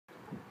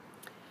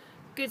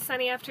Good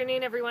sunny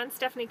afternoon, everyone.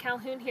 Stephanie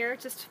Calhoun here,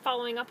 just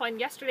following up on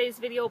yesterday's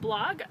video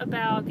blog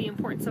about the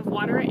importance of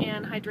water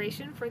and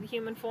hydration for the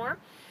human form.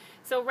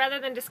 So rather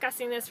than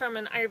discussing this from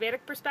an Ayurvedic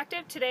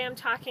perspective, today I'm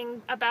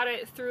talking about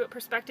it through a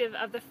perspective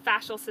of the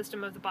fascial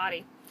system of the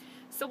body.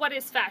 So what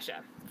is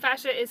fascia?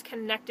 Fascia is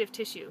connective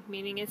tissue,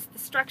 meaning it's the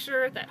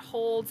structure that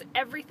holds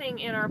everything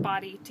in our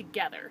body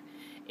together.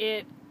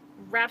 It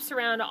wraps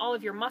around all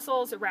of your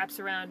muscles, it wraps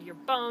around your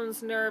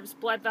bones, nerves,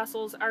 blood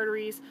vessels,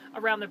 arteries,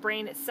 around the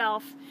brain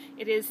itself.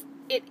 It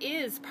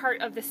is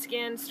part of the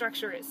skin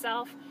structure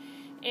itself.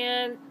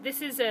 And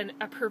this is a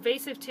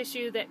pervasive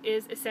tissue that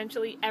is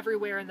essentially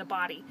everywhere in the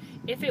body.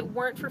 If it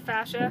weren't for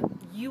fascia,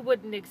 you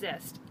wouldn't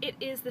exist. It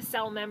is the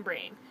cell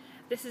membrane.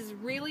 This is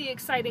really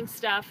exciting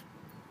stuff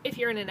if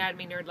you're an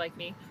anatomy nerd like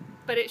me,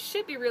 but it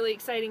should be really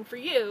exciting for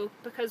you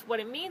because what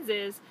it means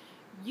is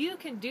you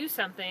can do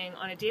something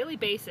on a daily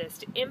basis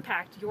to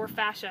impact your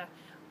fascia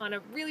on a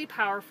really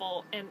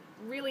powerful and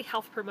really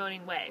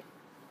health-promoting way.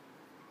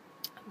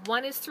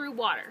 One is through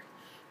water.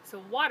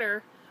 So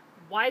water,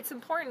 why it's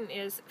important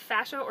is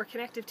fascia or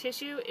connective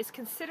tissue is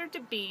considered to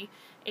be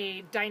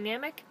a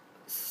dynamic,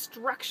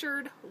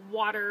 structured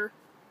water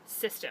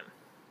system.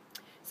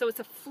 So it's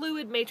a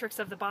fluid matrix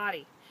of the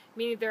body,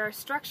 meaning there are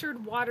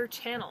structured water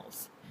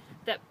channels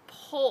that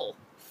pull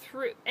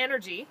through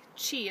energy,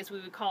 chi as we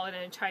would call it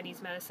in a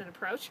Chinese medicine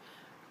approach,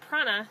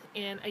 prana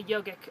in a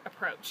yogic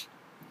approach.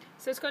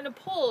 So it's going to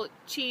pull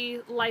chi,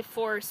 life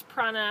force,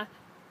 prana,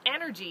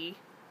 energy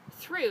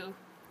through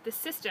the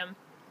system.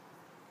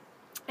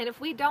 And if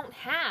we don't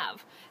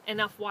have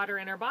enough water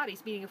in our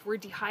bodies, meaning if we're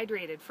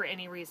dehydrated for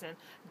any reason,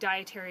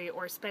 dietary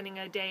or spending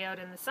a day out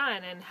in the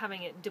sun and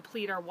having it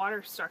deplete our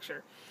water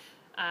structure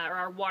or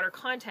our water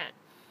content,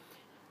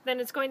 then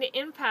it's going to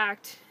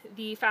impact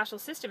the fascial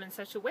system in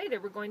such a way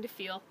that we're going to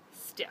feel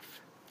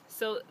stiff.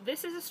 So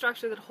this is a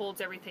structure that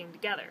holds everything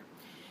together.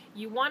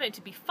 You want it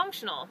to be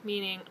functional,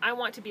 meaning I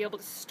want to be able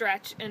to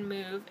stretch and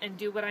move and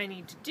do what I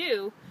need to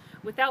do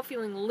without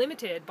feeling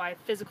limited by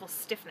physical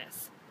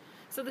stiffness.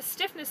 So the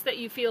stiffness that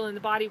you feel in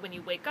the body when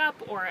you wake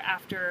up or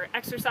after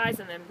exercise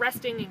and then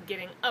resting and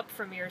getting up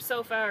from your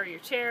sofa or your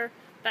chair,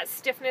 that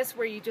stiffness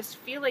where you just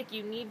feel like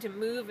you need to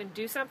move and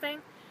do something,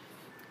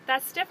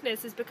 that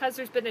stiffness is because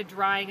there's been a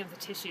drying of the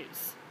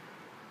tissues.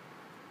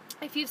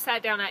 If you've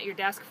sat down at your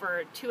desk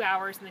for 2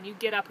 hours and then you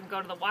get up and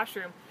go to the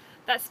washroom,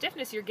 that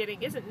stiffness you're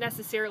getting isn't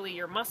necessarily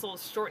your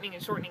muscles shortening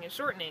and shortening and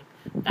shortening.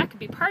 That could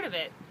be part of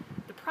it.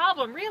 The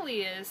problem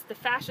really is the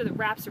fascia that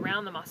wraps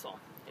around the muscle.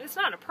 And it's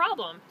not a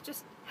problem,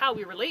 just how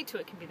we relate to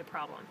it can be the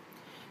problem.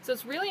 So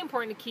it's really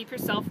important to keep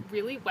yourself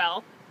really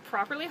well,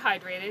 properly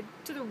hydrated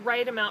to the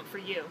right amount for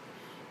you.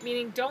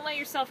 Meaning don't let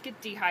yourself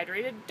get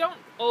dehydrated, don't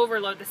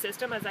overload the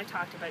system as I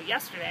talked about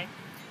yesterday,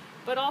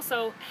 but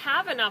also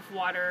have enough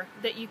water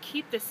that you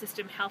keep the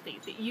system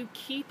healthy, that you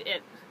keep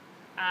it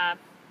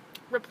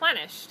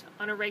replenished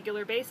on a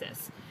regular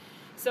basis.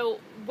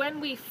 So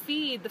when we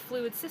feed the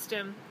fluid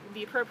system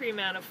the appropriate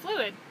amount of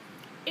fluid,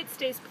 it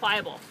stays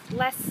pliable,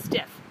 less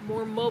stiff,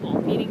 more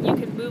mobile, meaning you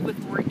can move with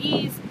more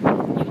ease, you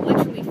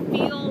literally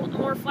feel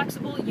more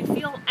flexible, you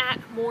feel at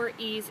more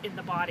ease in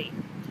the body.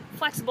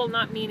 Flexible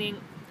not meaning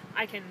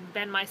I can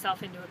bend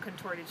myself into a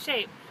contorted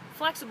shape.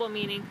 Flexible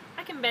meaning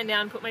I can bend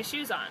down and put my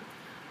shoes on.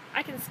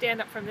 I can stand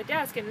up from the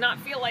desk and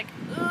not feel like,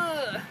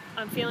 ugh,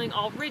 I'm feeling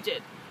all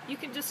rigid. You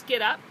can just get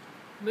up,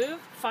 move,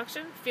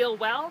 function, feel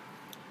well,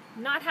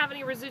 not have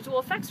any residual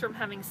effects from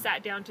having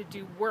sat down to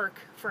do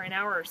work for an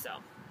hour or so.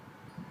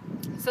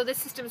 So this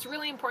system is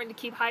really important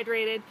to keep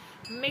hydrated.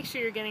 Make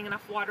sure you're getting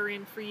enough water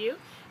in for you.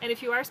 And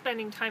if you are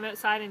spending time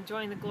outside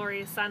enjoying the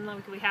glorious sun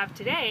like we have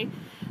today,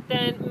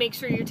 then make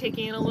sure you're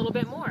taking in a little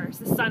bit more.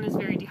 So the sun is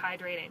very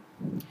dehydrating.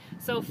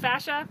 So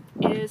fascia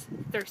is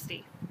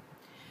thirsty.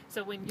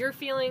 So when you're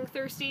feeling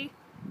thirsty,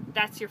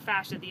 that's your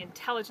fascia, the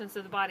intelligence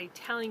of the body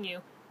telling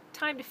you,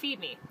 time to feed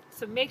me.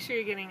 So make sure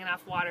you're getting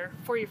enough water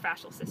for your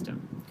fascial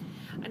system.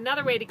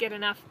 Another way to get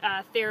enough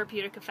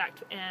therapeutic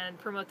effect and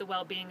promote the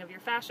well-being of your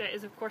fascia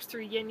is, of course,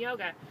 through yin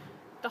yoga.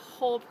 The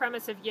whole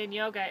premise of yin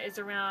yoga is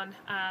around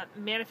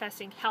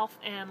manifesting health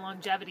and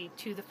longevity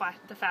to the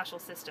fascial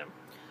system.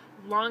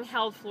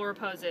 Long-held floor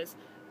poses,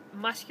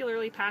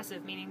 muscularly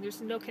passive, meaning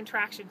there's no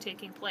contraction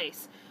taking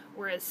place.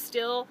 We're as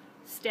still,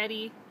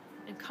 steady,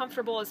 and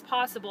comfortable as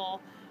possible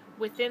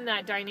within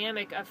that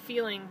dynamic of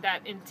feeling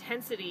that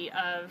intensity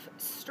of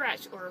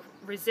stretch or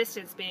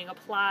resistance being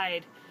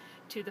applied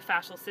to the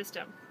fascial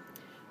system.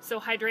 So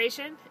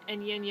hydration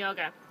and yin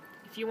yoga.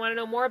 If you want to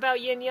know more about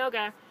yin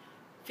yoga,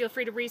 feel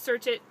free to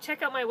research it.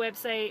 Check out my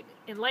website,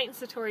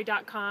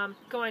 enlightensatori.com.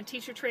 Go on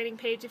teacher training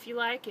page if you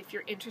like, if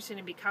you're interested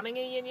in becoming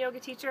a yin yoga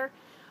teacher.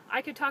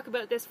 I could talk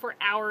about this for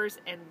hours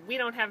and we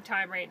don't have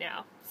time right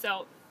now.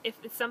 So if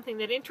it's something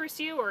that interests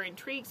you or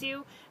intrigues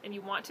you and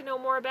you want to know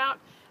more about,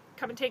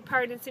 come and take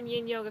part in some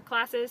yin yoga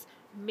classes.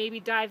 Maybe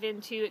dive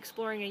into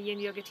exploring a yin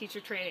yoga teacher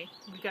training.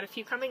 We've got a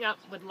few coming up.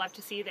 Would love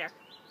to see you there.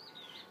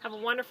 Have a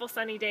wonderful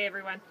sunny day,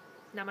 everyone.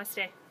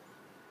 Namaste.